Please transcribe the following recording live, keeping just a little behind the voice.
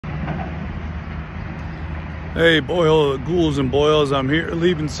Hey, ghouls and boils, I'm here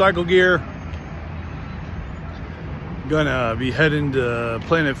leaving Cycle Gear. Gonna be heading to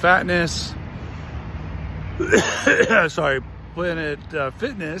Planet Fatness. Sorry, Planet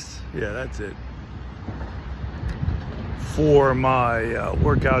Fitness. Yeah, that's it. For my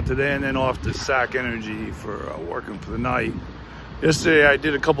workout today, and then off to Sac Energy for working for the night. Yesterday I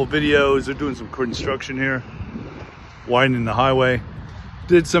did a couple videos. They're doing some construction here, widening the highway.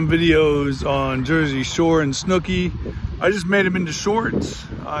 Did some videos on Jersey Shore and Snooki. I just made them into shorts.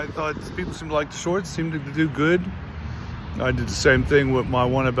 I thought people seemed to like the shorts, seemed to do good. I did the same thing with my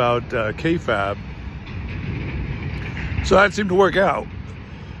one about kayfabe. So that seemed to work out.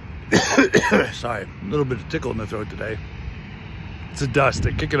 Sorry, a little bit of tickle in the throat today. It's the dust.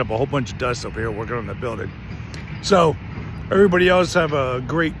 They're kicking up a whole bunch of dust up here working on the building. So everybody else have a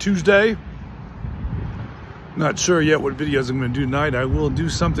great Tuesday. Not sure yet what videos I'm going to do tonight. I will do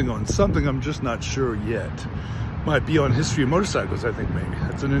something on something. I'm just not sure yet. Might be on history of motorcycles, I think, maybe.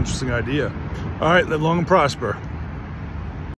 That's an interesting idea. All right, live long and prosper.